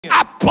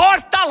A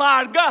porta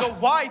larga The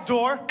wide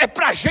door é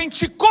para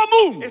gente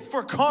comum. is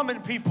for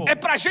common people. É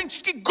para gente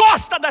que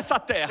gosta dessa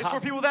It's terra.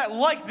 for people that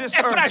like this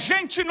É para earth.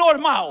 gente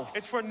normal.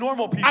 It's for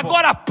normal people.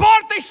 Agora a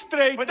porta But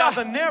estreita now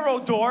the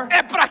narrow door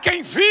é para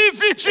quem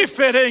vive is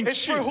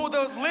diferente. for who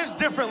lives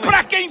differently.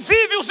 Para quem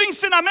vive os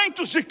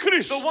ensinamentos de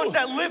Cristo. The ones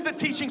that live the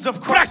teachings of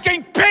Para Christ.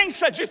 quem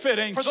pensa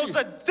diferente. For those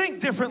that think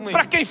differently.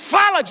 Para quem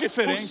fala Who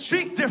diferente.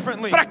 speak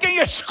differently. Para quem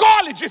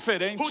escolhe Who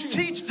diferente.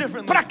 teach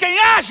differently. Para quem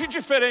age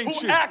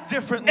diferente. Who act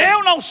differently.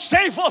 Eu não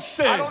sei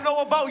você, I don't know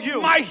about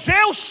you. mas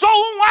eu sou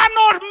um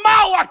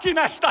anormal aqui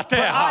nesta But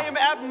terra. I am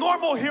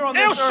abnormal here on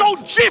Eu this sou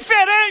earth.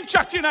 diferente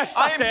aqui nesta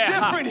I am terra.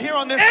 different here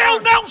on this Eu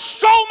earth. não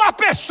sou uma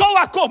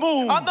pessoa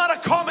comum. I'm not a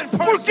common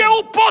Porque person.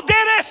 o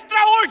poder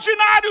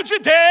extraordinário de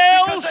Because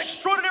the Deus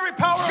extraordinary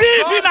power of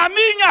vive God na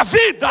minha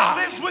vida.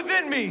 lives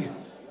within me.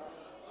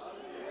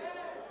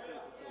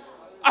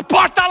 A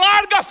porta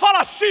larga fala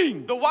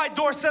assim: The wide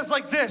door says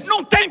like this.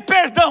 não tem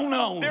perdão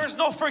não. There is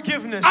no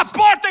forgiveness. A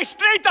porta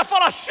estreita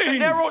fala The assim: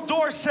 narrow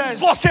door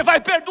says você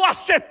vai perdoar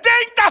 70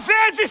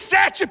 vezes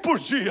 7 por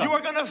dia. you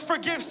are going to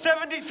forgive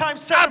 70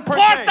 times A 7 per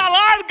day. porta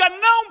larga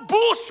não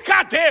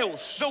busca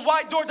Deus. The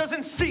wide door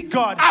doesn't seek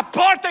God. A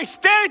porta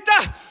estreita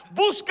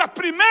busca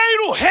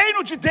primeiro o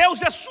reino de Deus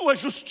e a sua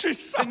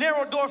justiça. The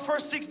narrow door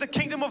first seeks the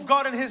kingdom of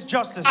God and His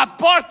justice. A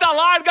porta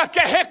larga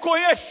quer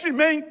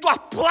reconhecimento,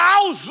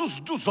 aplausos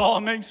dos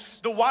homens.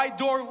 The wide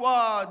door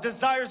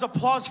desires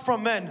applause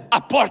from men.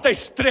 A porta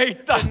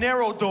estreita The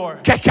narrow door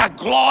quer que a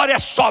glória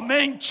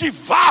somente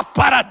vá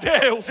para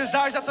Deus.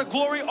 desires that the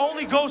glory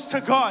only goes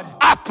to God.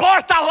 A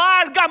porta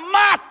larga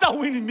mata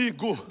o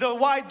inimigo. The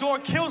wide door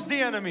kills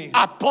the enemy.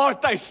 A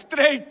porta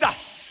estreita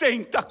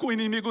senta com o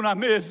inimigo na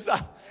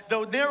mesa.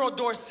 The narrow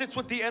door sits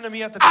with the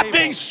enemy at the table.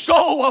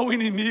 Abençoa o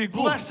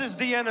inimigo. Blesses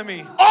the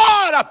enemy.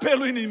 Ora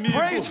pelo inimigo.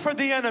 Prays for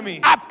the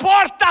enemy. A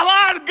porta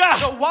larga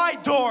The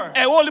wide door,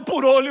 é olho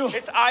por olho,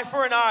 it's eye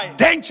for an eye,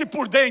 dente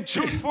por dente.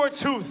 tooth for a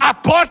tooth. A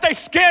porta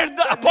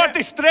esquerda, a porta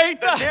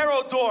estreita, The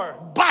narrow door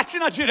bate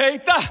na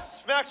direita,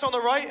 smacks on the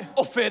right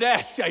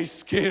oferece à and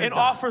esquerda.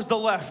 offers the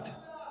left.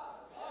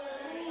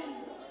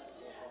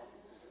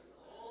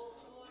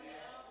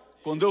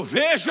 Quando eu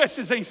vejo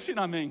esses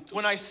ensinamentos,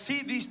 When I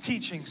see these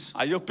teachings,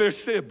 aí eu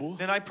percebo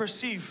then I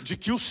perceive de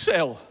que o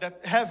céu that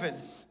heaven,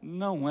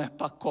 não é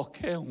para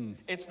qualquer um.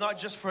 it's not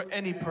just for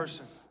any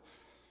person.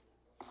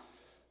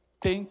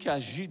 Tem que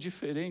agir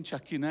diferente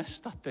aqui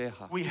nesta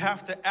terra. We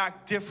have to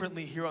act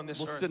differently here on this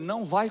Você earth.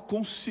 não vai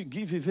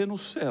conseguir viver no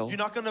céu You're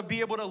not going to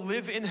be able to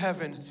live in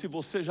heaven se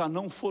você já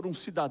não for um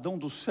cidadão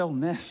do céu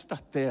nesta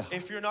terra.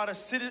 if you're not a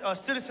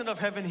citizen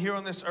of heaven here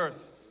on this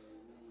earth.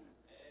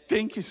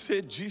 Tem que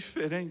ser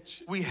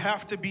diferente. We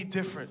have to be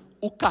different.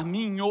 O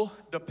caminho,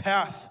 The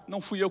path,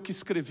 não fui eu que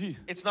escrevi,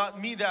 it's not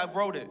me that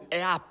wrote it.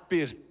 é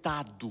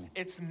apertado.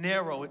 It's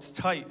narrow, it's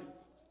tight.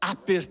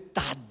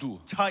 Apertado.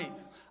 Tight.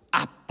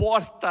 A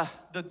porta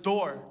The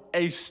door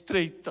é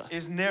estreita.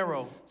 is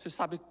narrow. Você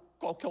sabe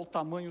qual que é o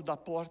tamanho da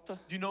porta?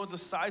 Do you know the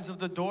size of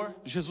the door?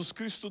 Jesus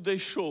Cristo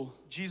deixou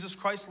Jesus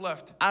Christ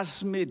left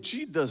as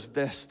medidas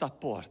desta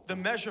porta the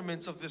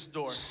measurements of this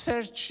door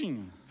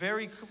certinho.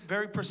 very,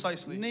 very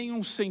precisely. Nem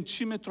 1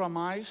 centímetro a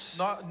mais,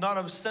 Not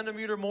a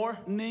centimeter more,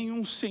 nem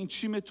 1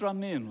 centímetro a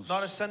menos.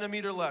 not a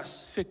centimeter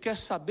less. Você quer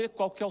saber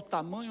qual que é o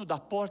tamanho da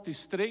porta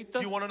estreita?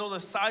 Do you want to know the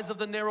size of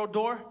the narrow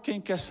door?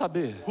 Quem quer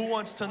saber? Who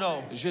wants to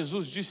know?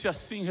 Jesus disse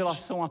assim em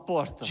relação à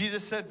porta: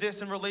 Jesus said this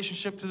in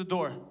relationship to the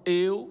door.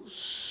 eu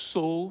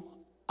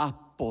sou a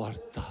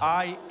porta.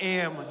 I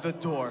am the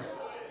door.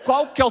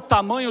 Qual que é o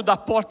tamanho da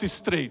porta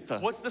estreita?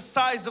 What's the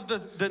size of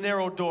the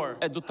narrow door?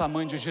 É do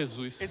tamanho de It's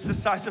Jesus. the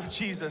size of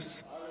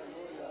Jesus.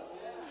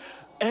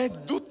 É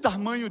do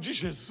tamanho de It's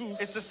the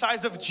Jesus.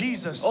 size of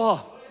Jesus. Ó,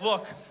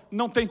 Look,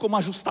 não tem como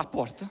ajustar a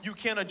porta. you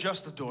can't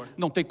adjust the door.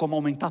 Não tem como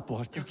aumentar a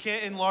porta. You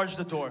can't enlarge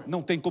the door.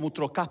 Não tem como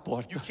trocar a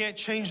porta. You can't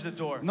change the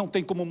door. Não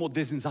tem como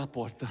modernizar a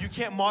porta. You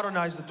can't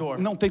modernize the door.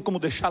 Não tem como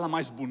deixá-la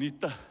mais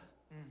bonita.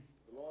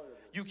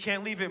 You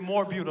can't leave it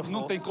more Não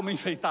beautiful. tem como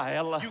enfeitar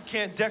ela. You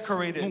can't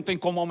decorate Não it. tem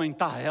como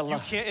aumentar You ela.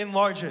 can't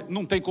enlarge it.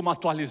 Não tem como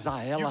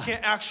atualizar You ela.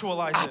 can't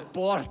actualize A it.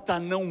 porta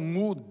não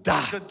muda.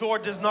 The door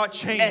does not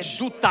É change.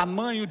 do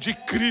tamanho de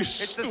It's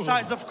Cristo. the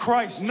size of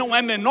Christ. Não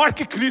é menor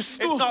que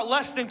Cristo. It's not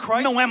less than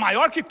Christ. Não é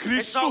maior que It's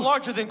Cristo. not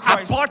larger than A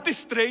Christ. porta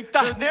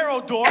estreita The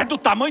narrow door, é do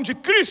tamanho de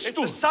it's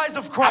Cristo. the size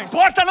of A Christ.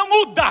 porta não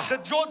muda.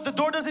 The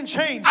door doesn't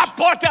change. A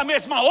porta é a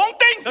mesma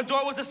ontem, The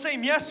door was the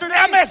same yesterday.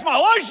 é a mesma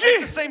It's the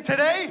hoje same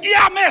today. e é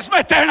a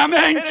mesma And it's the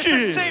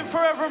eternamente. same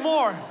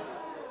forevermore.